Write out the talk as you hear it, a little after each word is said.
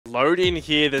load in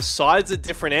here. The sides are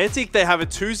different. Antic, they have a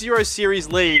 2-0 series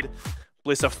lead.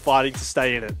 Bliss are fighting to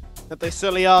stay in it. But they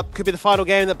certainly are. Could be the final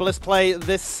game that Bliss play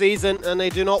this season, and they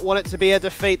do not want it to be a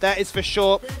defeat, that is for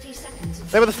sure.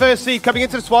 They were the first seed coming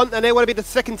into this one, and they want to be the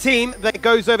second team that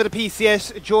goes over to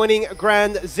PCS, joining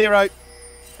Grand Zero.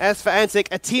 As for Antic,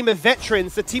 a team of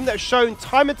veterans, a team that has shown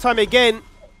time and time again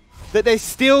that they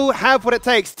still have what it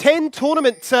takes. 10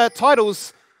 tournament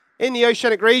titles in the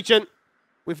Oceanic region,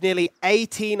 with nearly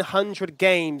 1,800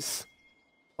 games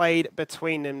played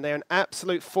between them. They're an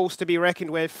absolute force to be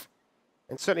reckoned with,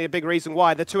 and certainly a big reason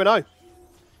why they're 2-0.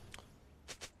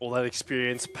 All that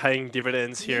experience paying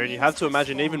dividends here, and you have to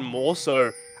imagine even more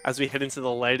so as we head into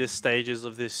the latest stages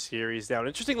of this series now. An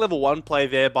interesting level 1 play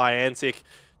there by Antic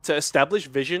to establish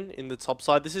vision in the top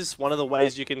side. This is one of the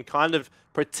ways you can kind of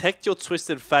protect your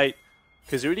Twisted Fate,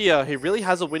 because Udia, he really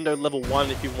has a window level 1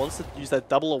 if he wants to use that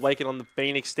double awaken on the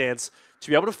Phoenix stance to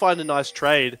be able to find a nice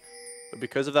trade. But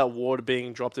because of that ward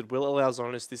being dropped, it will allow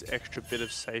Zonus this extra bit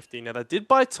of safety. Now, that did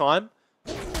buy time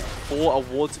for a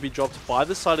ward to be dropped by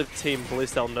the side of Team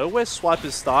Bliss. They'll know where Swipe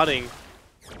is starting.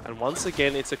 And once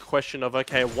again, it's a question of,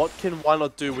 okay, what can Why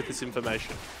Not do with this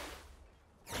information?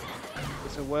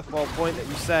 It's a worthwhile point that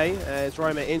you say, as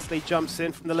Roma instantly jumps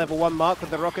in from the level 1 mark with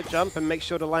the rocket jump and makes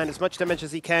sure to land as much damage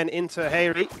as he can into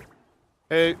Hayri,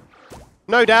 who,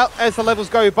 no doubt, as the levels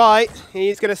go by,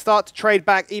 he's going to start to trade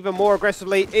back even more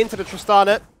aggressively into the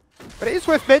Tristana. But it is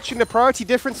worth mentioning the priority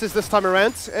differences this time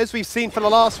around. As we've seen for the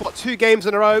last, 2 games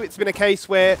in a row, it's been a case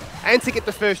where Antic get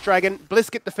the first Dragon, Bliss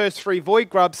get the first 3 Void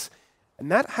Grubs,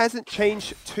 and that hasn't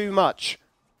changed too much.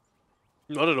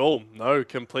 Not at all. No,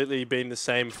 completely been the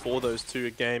same for those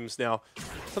 2 games. Now,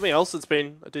 something else that's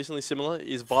been decently similar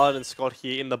is Violet and Scott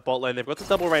here in the bot lane. They've got the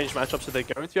double range matchup, so they're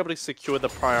going to be able to secure the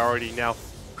priority. Now,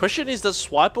 question is, does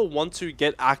Swiper want to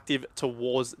get active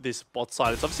towards this bot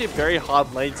side? It's obviously a very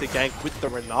hard lane to gank with the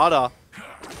Renata,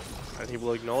 and he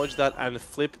will acknowledge that and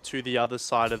flip to the other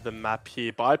side of the map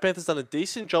here. Biopanther's done a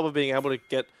decent job of being able to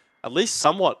get at least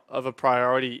somewhat of a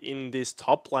priority in this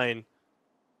top lane.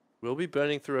 Will be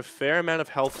burning through a fair amount of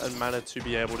health and mana to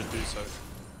be able to do so.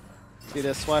 See the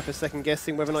Swiper second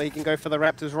guessing whether or not he can go for the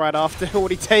Raptors right after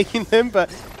already taking them, but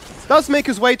does make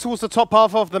his way towards the top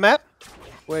half of the map,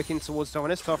 working towards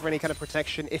Dominus to offer any kind of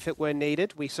protection if it were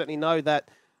needed. We certainly know that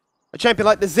a champion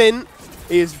like the Xin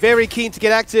is very keen to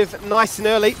get active nice and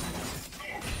early.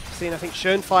 Seen, I think,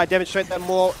 Schönfire demonstrate that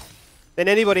more than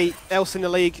anybody else in the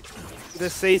league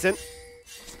this season.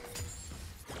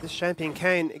 This champion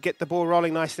can get the ball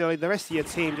rolling nice and early. The rest of your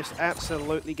team just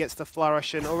absolutely gets the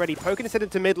flourish, and already poking his head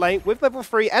into mid lane with level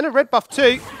 3 and a red buff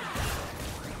too.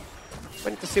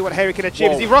 Waiting to see what Harry can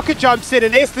achieve as he rocket jumps in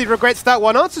and instantly regrets that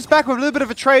one. Answers back with a little bit of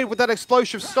a trade with that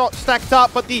explosive stacked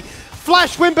up, but the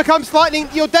flash wind becomes lightning.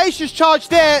 The audacious charge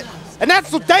there, and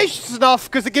that's audacious enough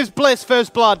because it gives Bliss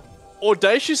first blood.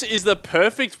 Audacious is the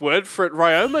perfect word for it.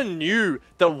 Ryoma knew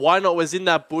that Why Not was in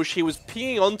that bush. He was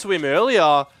pinging onto him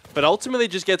earlier, but ultimately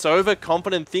just gets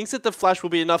overconfident, thinks that the flash will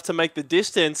be enough to make the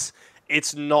distance.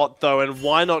 It's not, though, and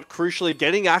Why Not crucially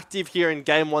getting active here in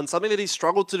game 1, something that he's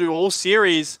struggled to do all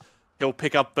series. He'll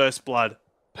pick up first blood.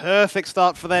 Perfect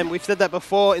start for them. We've said that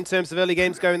before in terms of early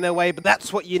games going their way, but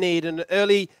that's what you need, an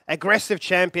early aggressive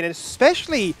champion, and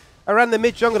especially around the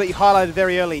mid jungle that you highlighted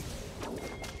very early.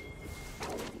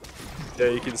 Yeah,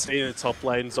 you can see in the top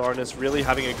lane, Zoranus really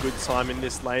having a good time in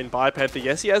this lane. Biopanther,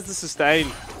 yes, he has the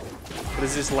sustain, but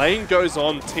as this lane goes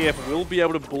on, TF will be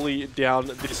able to bully down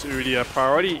this Udia.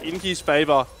 Priority in his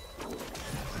favor.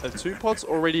 The 2 pots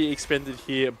already expended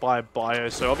here by Bio.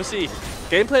 So obviously,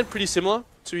 game plan pretty similar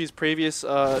to his previous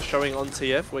showing on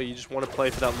TF, where you just want to play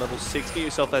for that level 6, get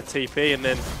yourself that TP, and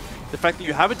then the fact that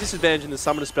you have a disadvantage in the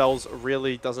summoner spells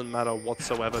really doesn't matter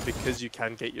whatsoever because you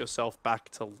can get yourself back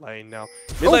to lane now.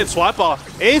 Mid lane Swiper.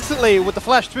 Instantly with the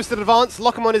flash twisted advance,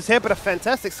 lock him on his head, but a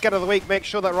fantastic scatter of the week. Make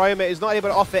sure that Ryoma is not able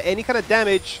to offer any kind of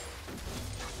damage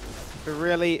to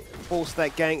really force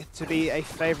that gank to be a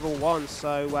favorable one.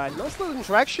 So nice little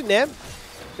interaction there,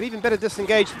 but even better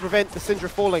disengage to prevent the Syndra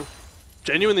falling.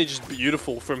 Genuinely just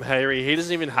beautiful from Hayri. He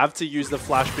doesn't even have to use the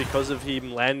flash because of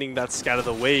him landing that scatter of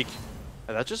the week.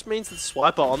 And that just means that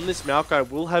Swiper on this Maokai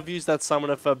will have used that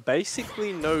summoner for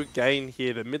basically no gain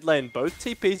here. The mid lane, both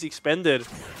TPs expended.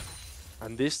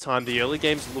 And this time, the early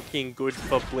game's looking good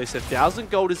for Bliss. 1,000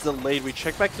 gold is the lead. We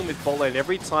check back in with bot lane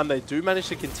every time they do manage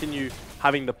to continue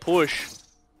having the push.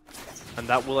 And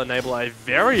that will enable a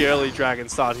very early Dragon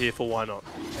start here for Why Not.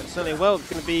 And certainly well, it's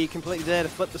going to be completely there to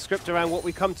flip the script around what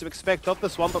we come to expect of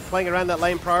this one. But playing around that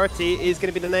lane priority is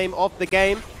going to be the name of the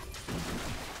game.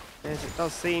 As it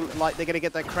does seem like they're going to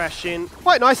get that crash in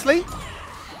quite nicely.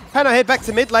 Pano head back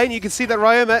to mid lane. You can see that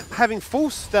Ryoma, having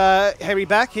forced Harry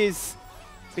back, is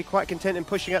be quite content in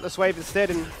pushing out this wave instead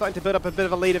and starting to build up a bit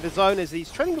of a lead of his own as he's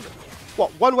trailing,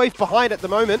 what, one wave behind at the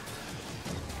moment.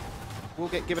 We'll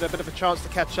give it a bit of a chance to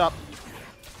catch up.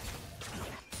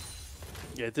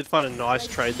 Yeah, did find a nice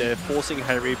trade there, forcing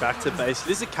Harry back to base.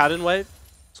 It is a cannon wave,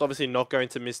 so obviously not going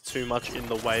to miss too much in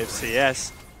the way of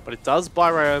CS, but it does buy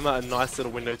Ryoma a nice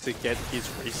little window to get his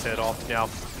reset off. Now,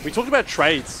 we talked about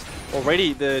trades.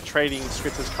 Already the trading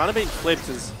script has kind of been flipped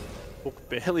as Hook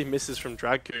barely misses from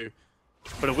Dragku.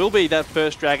 But it will be that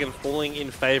first dragon falling in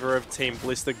favor of Team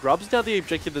Bliss. The Grub's now the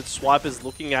objective that Swiper's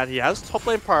looking at. He has top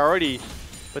lane priority,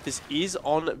 but this is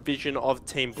on vision of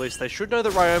Team Bliss. They should know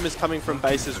that Ryoma's coming from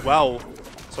base as well.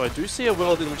 So I do see a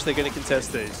world in which they're going to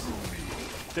contest these.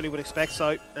 Really would expect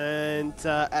so. And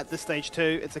at this stage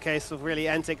too, it's a case of really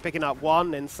Antic picking up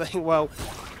one and saying, well,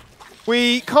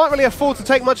 we can't really afford to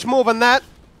take much more than that.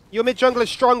 Your mid jungler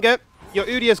is stronger. Your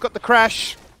Udia's got the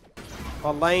crash.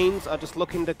 Our lanes are just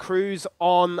looking to cruise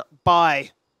on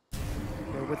by.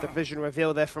 With the vision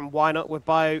reveal there from Why Not with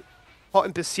Bio hot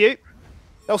in pursuit.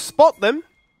 They'll spot them,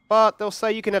 but they'll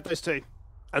say you can have those two.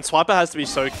 And Swiper has to be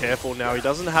so careful now. He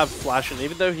doesn't have flash, and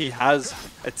even though he has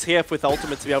a TF with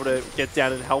ultimate to be able to get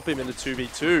down and help him in the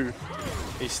 2v2,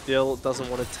 he still doesn't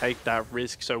want to take that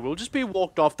risk. So we'll just be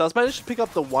walked off. Does manage to pick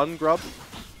up the one grub,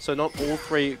 so not all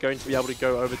three are going to be able to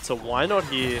go over to Why Not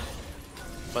here.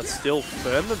 But still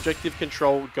firm objective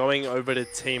control going over to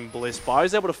Team Bliss.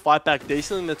 Bio's able to fight back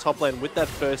decently in the top lane with that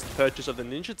first purchase of the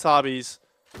Ninja Tabis.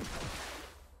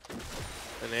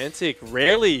 And Antic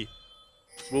rarely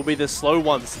will be the slow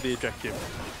ones to the objective.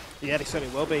 Yeah, they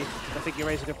certainly will be. I think you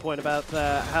raised a good point about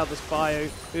how this Bio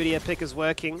Udia pick is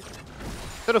working.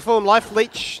 Sort of form Life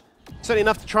Leech, certainly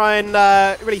enough to try and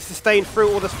really sustain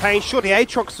through all this pain. Sure, the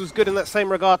Aatrox was good in that same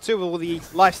regard too, with all the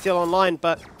lifesteal online,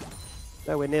 but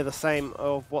nowhere near the same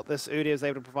of what this Udia is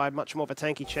able to provide. Much more of a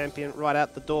tanky champion right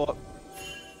out the door.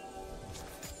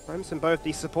 Roams and both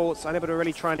these supports unable to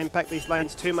really try and impact these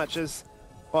lanes too much, as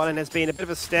Botland has been a bit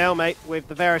of a stalemate with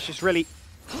the Varus just really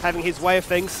having his way of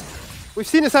things. We've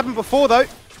seen this happen before though.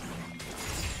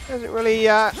 Hasn't really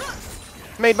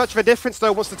made much of a difference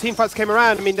though once the team fights came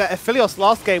around. I mean, Aphelios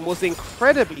last game was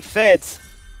incredibly fed.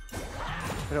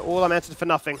 But it all amounted for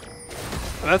nothing.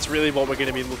 And that's really what we're going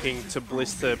to be looking to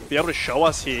Bliss to be able to show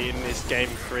us here in this Game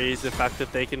 3, is the fact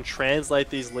that they can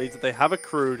translate these leads that they have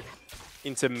accrued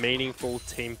into meaningful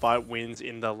team fight wins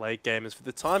in the late game. As for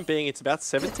the time being, it's about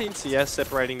 17 CS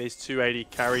separating these 280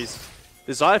 carries.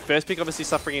 The Xayah first pick obviously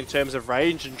suffering in terms of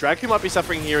range, and Dragku might be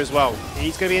suffering here as well.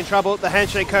 He's going to be in trouble. The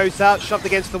handshake goes out, shoved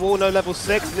against the wall, no level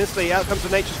 6, and instantly out comes the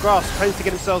Nature's Grasp. Trying to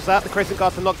get themselves out, the Crescent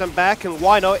Guard to knock them back, and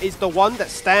Why Not is the one that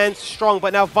stands strong,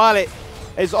 but now Violet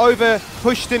has over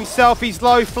pushed himself. He's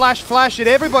low, flash, and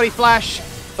everybody flash,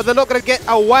 but they're not going to get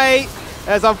away,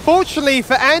 as unfortunately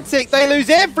for Antic, they lose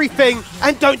everything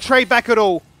and don't trade back at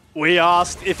all. We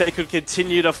asked if they could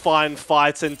continue to find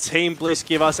fights, and Team Bliss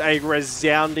give us a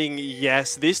resounding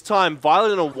yes. This time,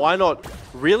 Violet and Why Not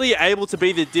really able to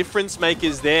be the difference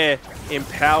makers there,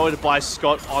 empowered by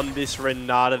Scott on this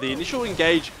Renata. The initial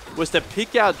engage was to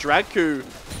pick out Dragku,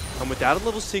 and without a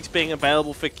level 6 being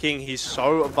available for King, he's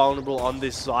so vulnerable on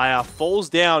this Xayah. Falls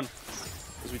down.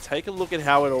 As we take a look at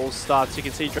how it all starts, you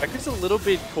can see Dragku's a little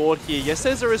bit caught here. Yes,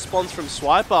 there's a response from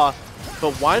Swiper,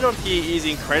 but Why Not here is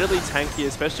incredibly tanky,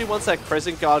 especially once that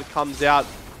Crescent Guard comes out.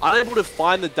 Unable to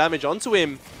find the damage onto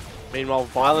him. Meanwhile,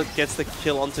 Violet gets the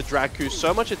kill onto Dragku.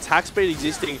 So much attack speed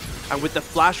existing, and with the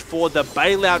flash forward, the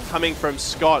bailout coming from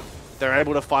Scott, they're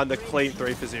able to find the clean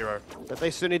 3 for 0. But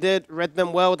they certainly did. Read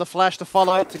them well with the flash to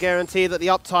follow to guarantee that the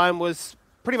uptime was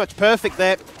pretty much perfect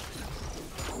there.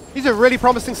 These are really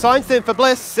promising signs then for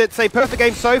Bliss. It's a perfect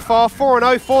game so far,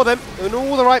 4-0 for them. In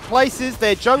all the right places,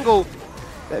 their jungle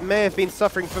that may have been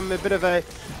suffering from a bit of a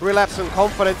relapse in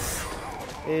confidence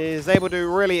is able to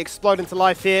really explode into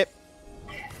life here.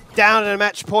 Down at a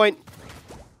match point,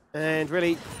 and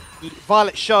really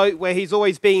Violet show where he's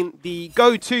always been the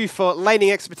go-to for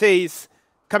laning expertise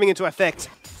coming into effect.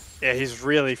 Yeah, he's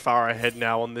really far ahead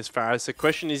now on this Varus. The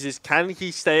question is can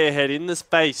he stay ahead in the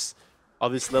space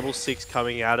of this level 6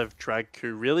 coming out of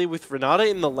Dragku? Really, with Renata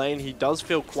in the lane, he does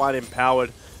feel quite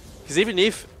empowered. Because even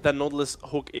if that Nautilus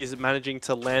hook is managing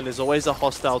to land, there's always a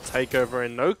hostile takeover,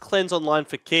 and no cleanse online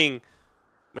for King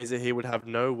means that he would have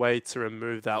no way to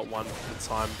remove that one for the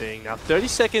time being. Now, 30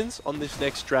 seconds on this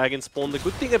next Dragon spawn. The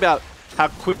good thing about how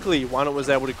quickly Why Not was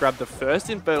able to grab the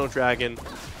first Infernal Dragon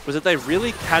was that they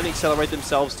really can accelerate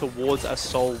themselves towards a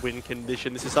soul win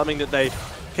condition. This is something that they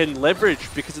can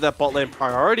leverage because of that bot lane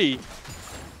priority,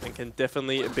 and can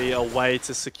definitely be a way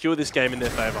to secure this game in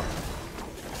their favor.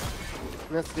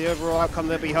 And that's the overall outcome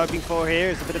they'll be hoping for here.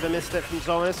 Is a bit of a misstep from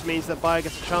Zonas. Means that Bio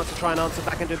gets a chance to try and answer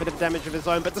back and do a bit of damage of his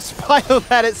own. But despite all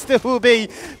that, it still will be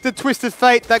the Twisted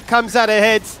Fate that comes out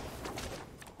ahead.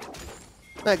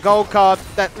 That gold card,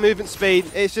 that movement speed,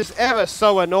 it's just ever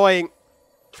so annoying.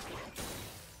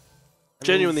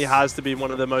 Genuinely has to be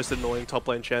one of the most annoying top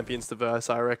lane champions to verse,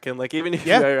 I reckon. Like, even if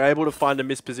you're able to find a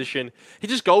misposition, he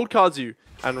just gold cards you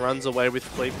and runs away with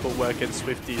fleet footwork and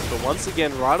swifties. But once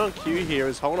again, right on cue here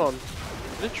is, hold on,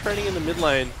 a bit of training in the mid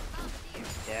lane.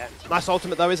 Yeah, nice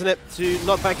ultimate though, isn't it? To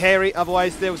knock back Harry,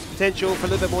 otherwise there was potential for a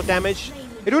little bit more damage.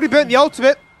 It already burnt the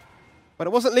ultimate, but it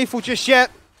wasn't lethal just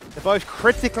yet. They're both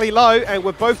critically low, and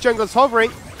we're both junglers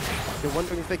hovering. You're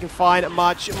wondering if they can find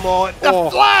much more. The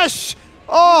flash!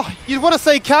 Oh, you'd want to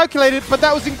say calculated, but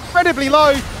that was incredibly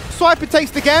low. Swiper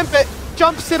takes the gambit,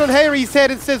 jumps in on Harry's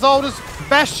head and says, I'll just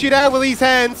bash you down with these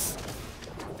hands.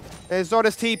 There's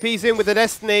Zonas TP's in with the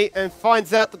Destiny and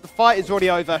finds out that the fight is already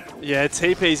over. Yeah,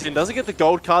 TP's in. Doesn't get the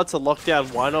gold card to lock down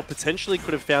Why Not. Potentially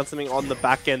could have found something on the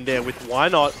back end there with Why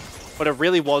Not, but it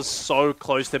really was so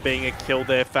close to being a kill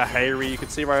there for Harry. You can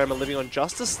see Ryoma living on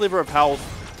just a sliver of health.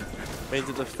 Means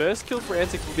that the first kill for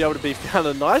ANC will be able to be found.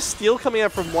 A nice steal coming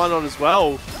out from Why Not as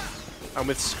well. And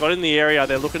with Scott in the area,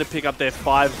 they're looking to pick up their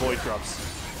 5 Void Grubs.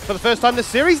 For the first time this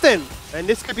series then, and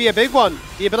this could be a big one.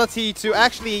 The ability to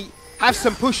actually have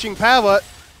some pushing power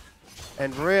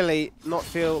and really not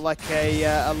feel like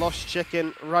a lost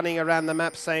chicken running around the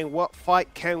map saying, what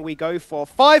fight can we go for?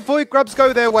 5 Void Grubs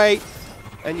go their way,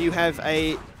 and you have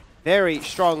a very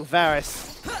strong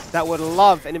Varus that would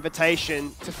love an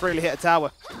invitation to freely hit a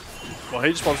tower. Well,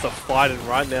 he just wants to fight it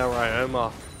right now,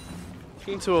 Ryoma.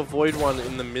 Looking to avoid one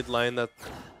in the mid lane. That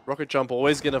Rocket Jump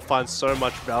always going to find so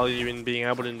much value in being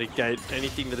able to negate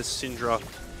anything that a Syndra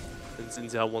and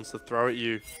Xin Zhao wants to throw at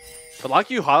you. But like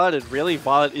you highlighted, really,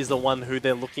 Violet is the one who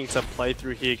they're looking to play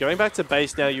through here. Going back to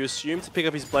base now, you assume to pick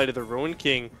up his Blade of the Ruin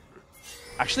King.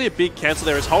 Actually, a big cancel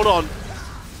there is, hold on.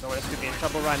 Zonas could be in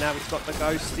trouble right now. He's got the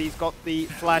Ghost, he's got the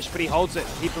Flash, but he holds it.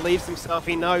 He believes himself,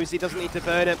 he knows he doesn't need to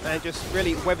burn it, and just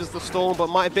really weathers the storm, but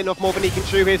might have bitten off more than he can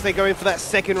chew here as they go in for that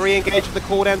second re-engage with the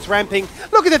cooldowns ramping.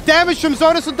 Look at the damage from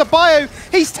Zonas onto Bio.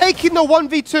 He's taking the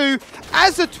 1v2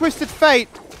 as a Twisted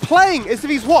Fate, playing as if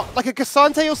he's what, like a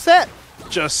Cassante or Set?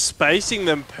 Just spacing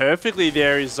them perfectly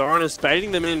there is Zonas,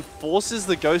 baiting them in, forces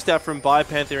the Ghost out from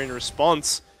Panther in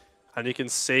response. And you can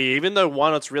see, even though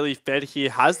Why Not's really fed here,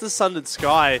 has the Sundered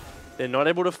Sky, they're not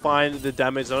able to find the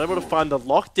damage, not able to find the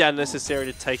lockdown necessary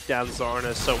to take down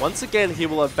Zonas. So once again, he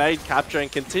will evade capture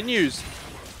and continues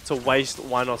to waste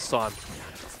Why Not's time.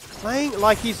 Playing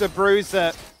like he's a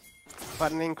bruiser,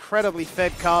 but an incredibly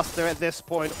fed caster at this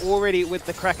point, already with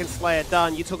the Kraken Slayer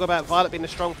done. You talk about Violet being a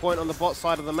strong point on the bot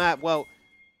side of the map. Well,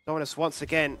 Zonas once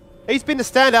again, he's been the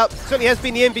standout, certainly has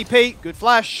been the MVP. Good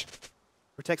flash.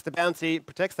 Protects the bounty,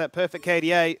 protects that perfect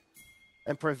KDA,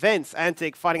 and prevents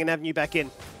Antic finding an avenue back in.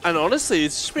 And honestly,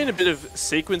 it's just been a bit of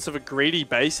sequence of a greedy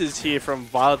bases here from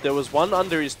Violet. There was one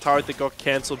under his turret that got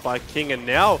cancelled by King, and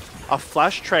now a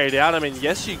flash trade out. I mean,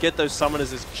 yes, you get those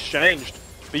summoners exchanged,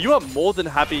 but you are more than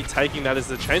happy taking that as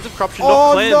the Chains of Corruption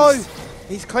not cleansed. Oh no!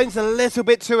 He's cleansed a little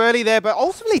bit too early there, but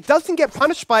ultimately doesn't get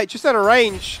punished by it, just out of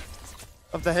range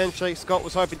of the handshake Scott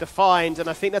was hoping to find, and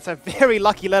I think that's a very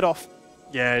lucky let-off.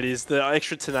 Yeah, it is. The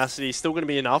extra tenacity is still going to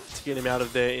be enough to get him out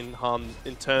of there in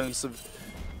terms of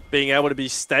being able to be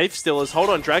safe still. As hold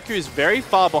on, Dracu is very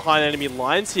far behind enemy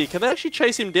lines here. Can they actually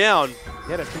chase him down?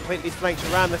 Yeah, that's completely flanked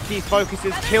around. The key focus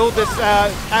is kill this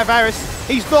Varus.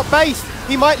 He's not based.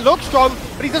 He might look strong,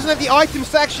 but he doesn't have the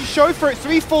items to actually show for it. So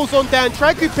he falls on down.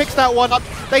 Dracu picks that one up.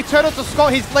 They turn onto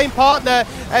Scott, his lane partner,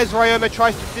 as Ryoma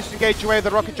tries to disengage away with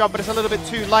the rocket jump, but it's a little bit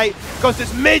too late. Goes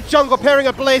this mid-jungle pairing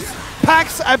of Bliss.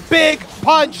 Packs a big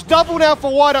punch. Double now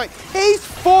for Why Not. He's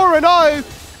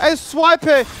 4-0 as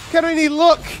Swiper can only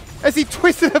look as he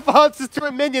twisted advances to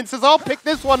a minion. Says, I'll pick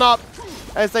this one up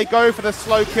as they go for the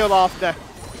slow kill after.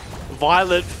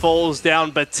 Violet falls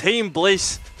down, but Team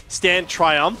Bliss stand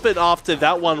triumphant after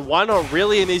that one. Why Not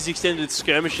really in these extended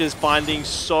skirmishes finding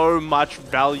so much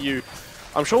value?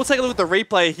 I'm sure we'll take a look at the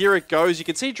replay. Here it goes. You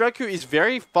can see Dracu is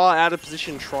very far out of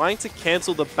position trying to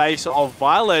cancel the base of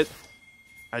Violet.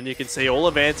 And you can see all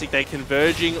of Antic, they're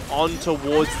converging on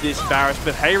towards this Varus.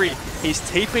 But Harry, he's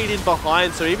TP'd in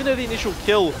behind, so even though the initial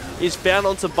kill is found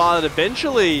onto Violet,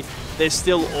 eventually there's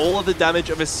still all of the damage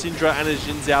of a Syndra and a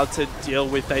Xin Zhao to deal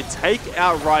with. They take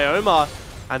out Ryoma,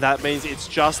 and that means it's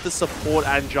just the support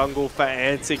and jungle for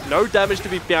Antic. No damage to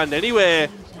be found anywhere.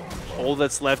 All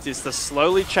that's left is to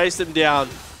slowly chase them down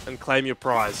and claim your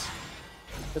prize.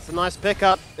 It's a nice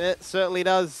pickup. It certainly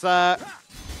does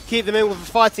keep them in with a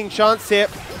fighting chance here.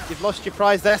 You've lost your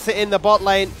prize, that's it in the bot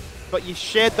lane. but you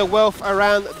shared the wealth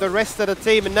around the rest of the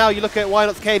team. And now you look at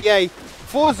Wynot's KDA,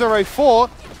 404,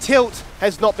 tilt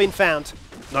has not been found.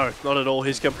 No, not at all.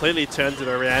 He's completely turned it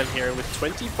around here, and with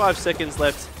 25 seconds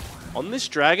left on this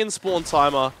Dragon Spawn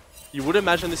timer, you would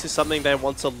imagine this is something they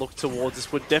want to look towards.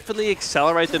 This would definitely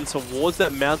accelerate them towards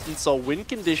that Mountain Soul win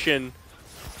condition.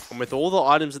 And with all the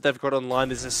items that they've got online,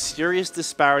 there's a serious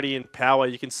disparity in power.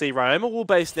 You can see Ryoma will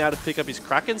base now to pick up his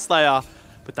Kraken Slayer,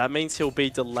 but that means he'll be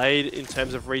delayed in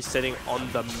terms of resetting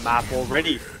on the map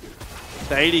already.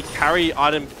 The 80 carry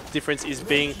item difference is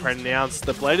being pronounced.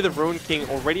 The Blade of the Ruin King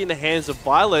already in the hands of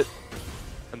Violet,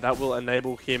 and that will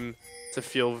enable him to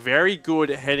feel very good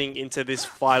heading into this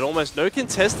fight. Almost no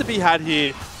contest to be had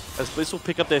here, as Bliss will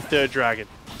pick up their third dragon.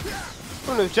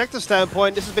 From an objective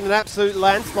standpoint, this has been an absolute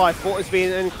landslide. What has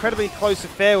been an incredibly close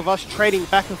affair with us trading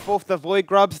back and forth the Void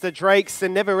Grubs, the Drakes,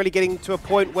 and never really getting to a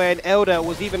point where an Elder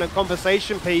was even a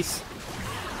conversation piece.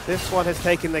 This one has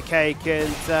taken the cake, and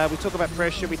we talk about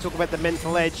pressure, we talk about the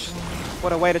mental edge.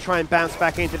 What a way to try and bounce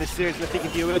back into this series, and I think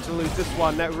if you were to lose this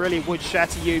one, that really would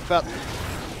shatter you, but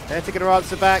they're taking an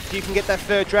answer back. You can get that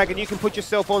third dragon, you can put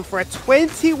yourself on for a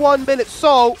 21-minute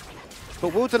soul,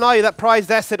 but we'll deny you that prized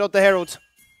asset of the Herald.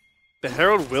 The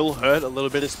Herald will hurt a little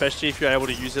bit, especially if you're able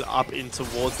to use it up in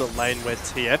towards the lane where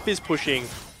TF is pushing.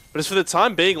 But as for the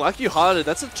time being, like you highlighted,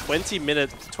 that's a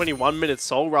 21-minute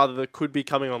soul rather that could be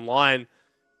coming online.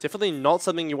 Definitely not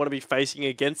something you want to be facing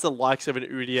against the likes of an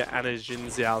Udyr and a Jin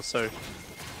Zhao. So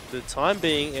for the time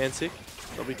being, Antic,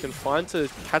 they'll be confined to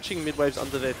catching mid-waves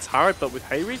under their turret, but with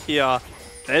Hayrid here,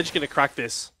 they're just going to crack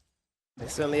this. They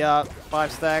certainly are.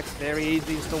 5 stacks, very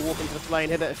easy to walk into the lane,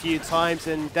 hit it a few times,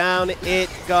 and down it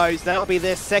goes. That'll be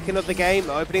their second of the game,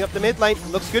 opening up the mid lane.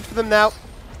 Looks good for them now.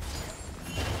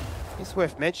 It's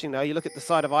worth mentioning though, you look at the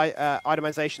side of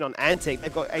itemization on Antic,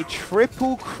 they've got a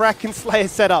triple Kraken Slayer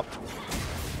setup.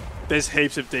 There's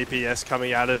heaps of DPS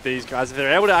coming out of these guys. If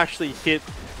they're able to actually hit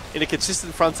in a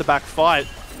consistent front-to-back fight,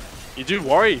 you do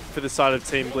worry for the side of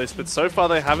Team Bliss, but so far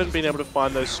they haven't been able to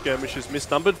find those skirmishes.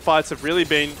 Misnumbered fights have really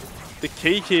been the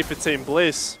key here for Team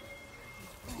Bliss.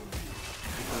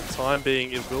 For the time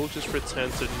being, it will just return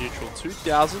to neutral.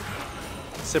 2,000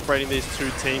 separating these two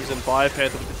teams, and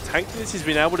Biopanther with the tankiness he's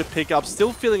been able to pick up,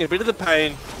 still feeling a bit of the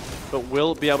pain, but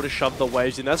will be able to shove the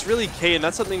waves in. That's really key, and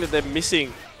that's something that they're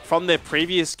missing from their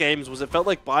previous games, was it felt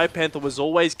like Biopanther was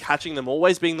always catching them,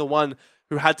 always being the one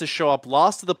who had to show up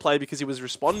last to the play because he was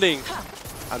responding.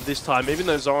 And this time, even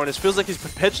though Zoranus feels like he's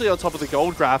perpetually on top of the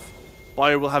gold graph,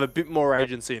 Bio will have a bit more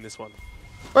agency in this one.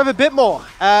 We'll have a bit more,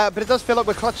 but it does feel like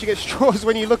we're clutching at straws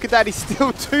when you look at that. He's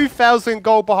still 2,000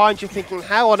 gold behind you, thinking,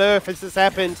 how on earth has this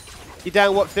happened? You're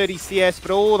down, what, 30 CS,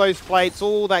 but all those plates,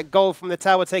 all that gold from the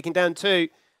tower taken down too.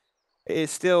 It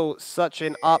is still such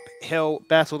an uphill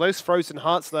battle. Those Frozen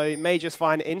Hearts, though, may just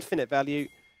find infinite value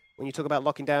when you talk about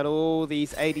locking down all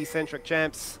these AD-centric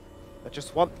champs that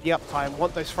just want the uptime,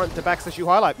 want those front-to-backs as you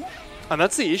highlight. And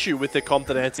that's the issue with the comp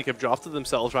that Antic have drafted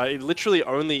themselves, right? It literally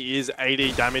only is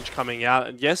AD damage coming out.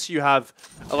 And yes, you have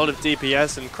a lot of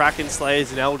DPS and Kraken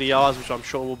Slayers and LDRs, which I'm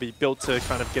sure will be built to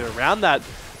kind of get around that.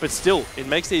 But still, it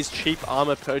makes these cheap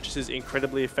armor purchases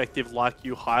incredibly effective, like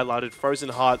you highlighted. Frozen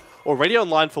Heart already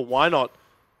online for Wynot,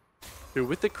 who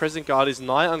with the Crescent Guard is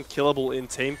nigh unkillable in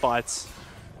team fights.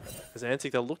 As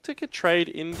Antic, they'll look to get trade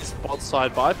in this bot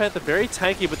side. Biopanther very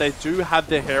tanky, but they do have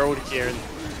their Herald here. And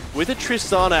with a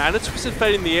Tristana and a Twisted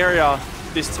Fate in the area,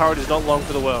 this turret is not long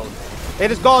for the world. It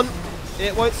is gone.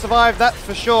 It won't survive that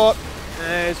for sure.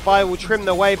 As Bio will trim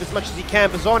the wave as much as he can.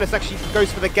 But Zoranus actually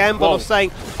goes for the gamble of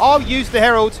saying, I'll use the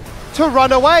Herald to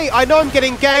run away. I know I'm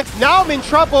getting ganked. Now I'm in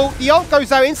trouble. The ult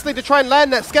goes out instantly to try and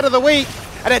land that Scatter the Weak.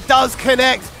 And it does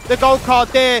connect. The gold card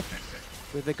there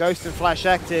with the Ghost and Flash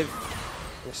active.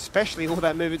 Especially all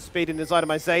that movement speed in his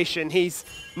itemization. He's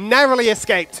narrowly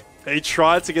escaped. He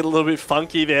tried to get a little bit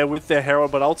funky there with their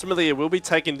Herald, but ultimately it will be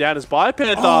taken down as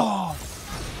Biopanther. Oh.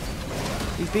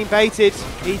 He's been baited.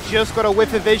 He just got a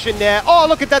whiff of vision there. Oh,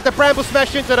 look at that. The Bramble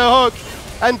smash into the hook.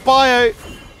 And Bio,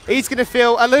 he's going to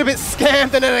feel a little bit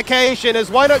scammed on an occasion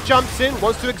as Wynot jumps in,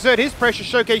 wants to exert his pressure,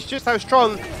 showcase just how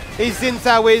strong his Xin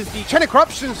Zhao is. The Chain of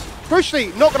Corruption's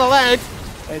crucially not going to land.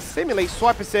 As seemingly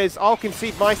Swiper says, I'll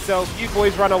concede myself. You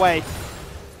boys run away.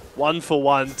 1 for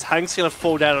 1. Tank's going to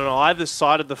fall down on either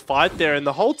side of the fight there. And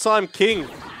the whole time, King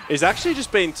is actually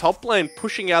just being top lane,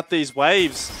 pushing out these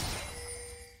waves.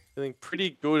 Feeling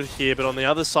pretty good here. But on the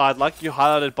other side, like you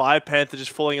highlighted, Biopanther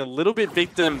just falling a little bit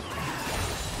victim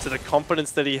to the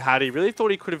confidence that he had. He really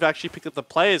thought he could have actually picked up the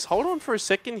players. Hold on for a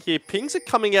second here. Pings are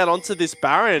coming out onto this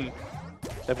Baron.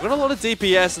 They've got a lot of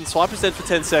DPS and Swiper's dead for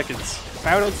 10 seconds.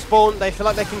 Baron on spawn. They feel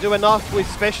like they can do enough,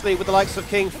 especially with the likes of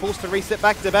King forced to reset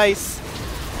back to base.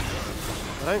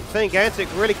 I don't think Antic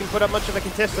really can put up much of a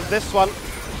contest of this one.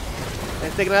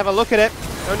 If they're going to have a look at it,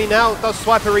 only now does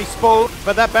Swiper respawn,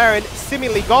 but that Baron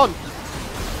seemingly gone.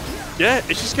 Yeah,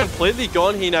 it's just completely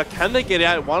gone here. Now, can they get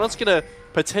out? Wynot's going to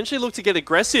potentially look to get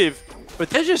aggressive, but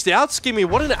they're just out, Skimmy.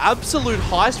 What an absolute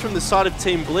heist from the side of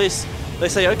Team Bliss. They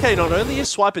say, okay, not only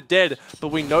is Swiper dead, but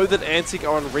we know that Antic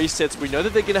are on resets. We know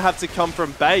that they're going to have to come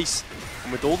from base.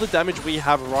 And with all the damage we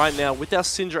have right now, with our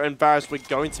Syndra and Varus, we're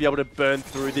going to be able to burn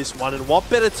through this one. And what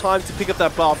better time to pick up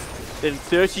that buff than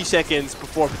 30 seconds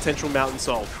before a potential Mountain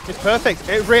Soul? It's perfect.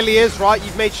 It really is, right?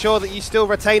 You've made sure that you still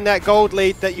retain that gold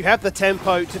lead, that you have the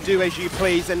tempo to do as you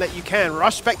please, and that you can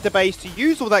rush back to base to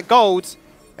use all that gold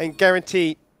and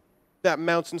guarantee that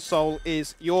Mountain Soul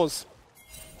is yours.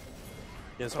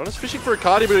 Yeah, Zonis fishing for a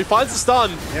Cardi, but he finds the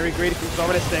stun. Very greedy from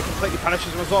Zonis there, completely punished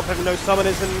as a result of having no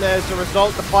summoners, and as a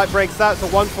result, the fight breaks out. It's a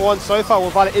 1-for-1 so far,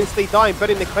 with Violet instantly dying,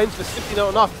 burning the cleanse for simply not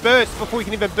enough burst before he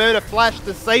can even burn a flash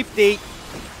to safety.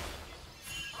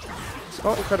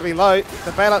 Scott incredibly low,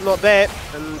 the bailout not there,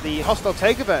 and the hostile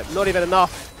takeover not even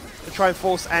enough to try and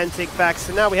force Antic back.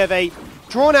 So now we have a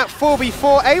drawn-out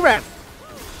 4v4 ARAM.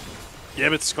 Yeah,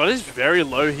 but Scott is very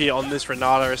low here on this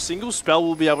Renata. A single spell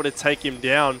will be able to take him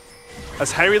down.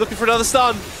 As Harry looking for another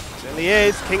stun. Certainly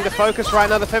is. King to focus right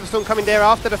now. The Featherstorm coming there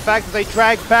after the fact as they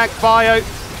drag back Bio.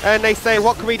 And they say,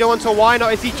 what can we do onto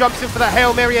Wynot as he jumps in for that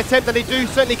Hail Mary attempt. And they do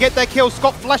certainly get that kill.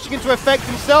 Scott flashing into effect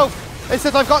himself. And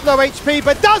says, I've got no HP.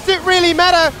 But does it really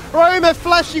matter? Roma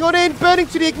flashing on in, burning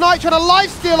to the Ignite, trying to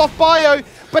lifesteal off Bio.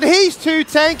 But he's too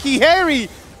tanky. Harry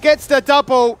gets the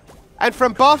double. And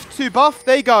from buff to buff,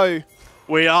 they go.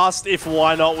 We asked if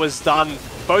Wynot was done,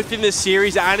 both in this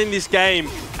series and in this game,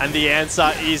 and the answer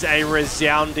is a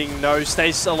resounding no.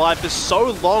 Stays alive for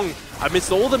so long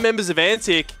amidst all the members of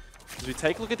Antic. As we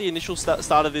take a look at the initial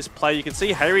start of this play, you can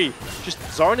see Harry just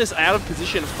Zorinus out of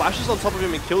position, flashes on top of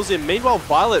him and kills him. Meanwhile,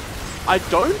 Violet, I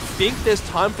don't think there's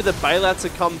time for the bailout to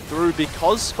come through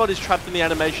because Scott is trapped in the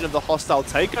animation of the hostile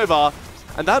takeover.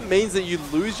 And that means that you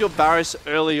lose your Varus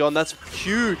early on. That's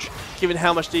huge, given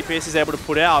how much DPS is able to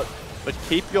put out. But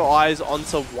keep your eyes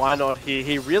onto Wynot here.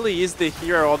 He really is the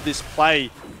hero of this play.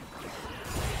 You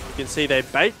can see they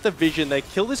bait the vision, they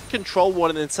kill this control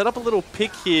ward, and then set up a little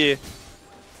pick here.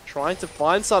 Trying to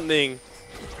find something.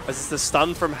 As it's the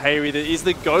stun from Harry. There is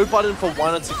the go button for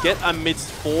Wynot to get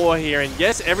amidst 4 here. And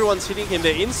yes, everyone's hitting him.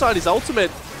 They're inside his ultimate.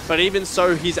 But even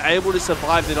so, he's able to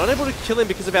survive. They're not able to kill him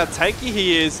because of how tanky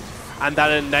he is. And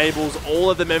that enables all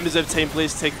of the members of Team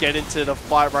Bliss to get into the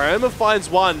fight. Ryoma finds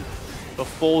one, but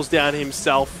falls down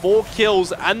himself. 4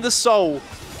 kills and the soul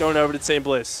going over to Team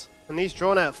Bliss. And these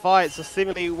drawn-out fights are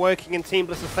seemingly working in Team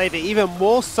Bliss's favour, even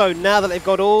more so now that they've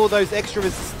got all those extra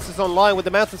resistances online, with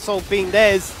the Mountain Soul being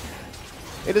theirs.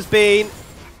 It has been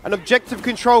an objective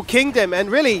control kingdom, and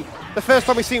really the first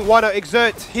time we've seen Wynot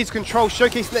exert his control,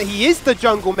 showcasing that he is the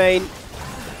jungle main.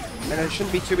 And it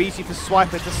shouldn't be too easy for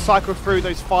Swiper to cycle through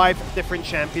those 5 different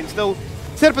champions. They'll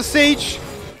set up a siege,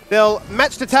 they'll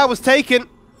match the towers taken,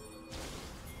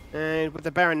 and with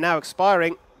the Baron now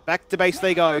expiring, back to base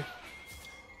they go.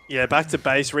 Yeah, back to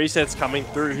base. Resets coming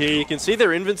through here. You can see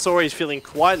their inventory is feeling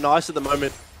quite nice at the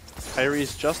moment.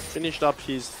 Harry's just finished up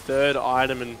his 3rd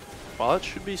item, and while it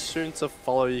should be soon to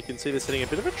follow, you can see they're setting a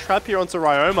bit of a trap here onto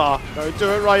Ryoma. Don't do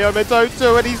it, Ryoma, don't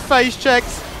do it. He's face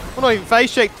checked. Well, not even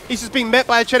face checked. He's just being met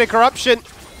by a chain of corruption.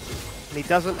 And he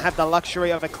doesn't have the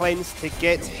luxury of a cleanse to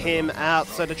get him out.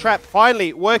 So the trap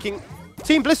finally working.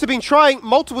 Team Bliss have been trying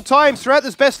multiple times throughout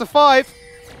this best of 5.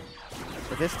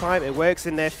 But this time it works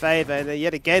in their favour. And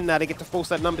yet again now they get to force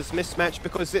that numbers mismatch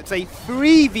because it's a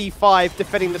 3v5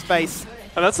 defending the space.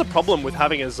 And that's the problem with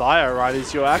having a Xayah, right,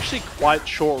 is you're actually quite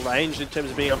short-ranged in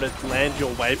terms of being able to land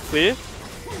your wave clear.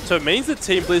 So it means that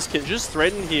Team Bliss can just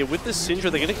threaten here with the Syndra.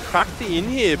 They're going to crack the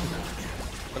inhib.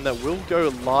 And that will go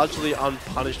largely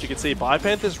unpunished. You can see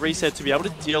Bipanther's reset to be able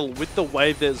to deal with the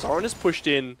wave that Zoran has pushed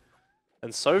in.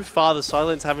 And so far, the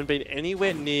Silence haven't been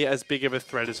anywhere near as big of a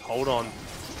threat as Hold On.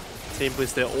 Team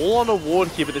Bliss, they're all on a ward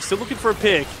here, but they're still looking for a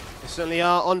pick. They certainly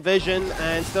are on vision,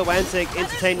 and still Antic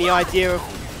entertain the idea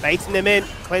of baiting them in.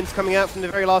 Cleanse coming out from the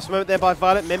very last moment there by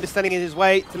Violet. Member standing in his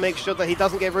way to make sure that he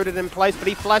doesn't get rooted in place, but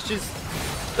he flashes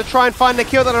to try and find the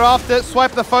kill that they're after.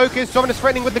 Swipe the focus. Dominus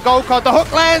threatening with the gold card. The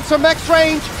hook lands from max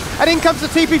range, and in comes the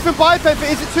TP from Biped, but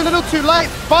is it too little too late?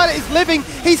 Violet is living.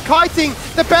 He's kiting.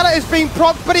 The Bella is being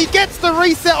propped, but he gets the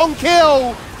reset on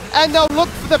kill. And they'll look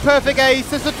for the perfect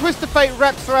ace. As the Twist of Fate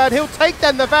wraps around, he'll take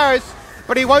down the Varus,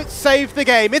 but he won't save the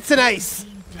game. It's an ace.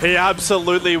 He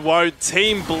absolutely won't.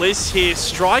 Team Bliss here,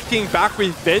 striking back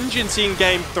with vengeance in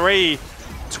Game 3.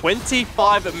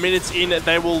 25 minutes in,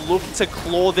 they will look to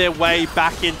claw their way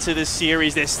back into the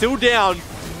series. They're still down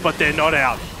but they're not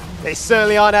out. They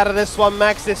certainly aren't out of this one,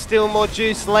 Max. There's still more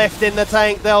juice left in the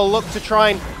tank. They'll look to try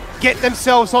and get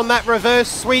themselves on that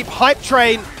reverse sweep hype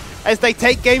train as they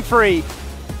take game 3.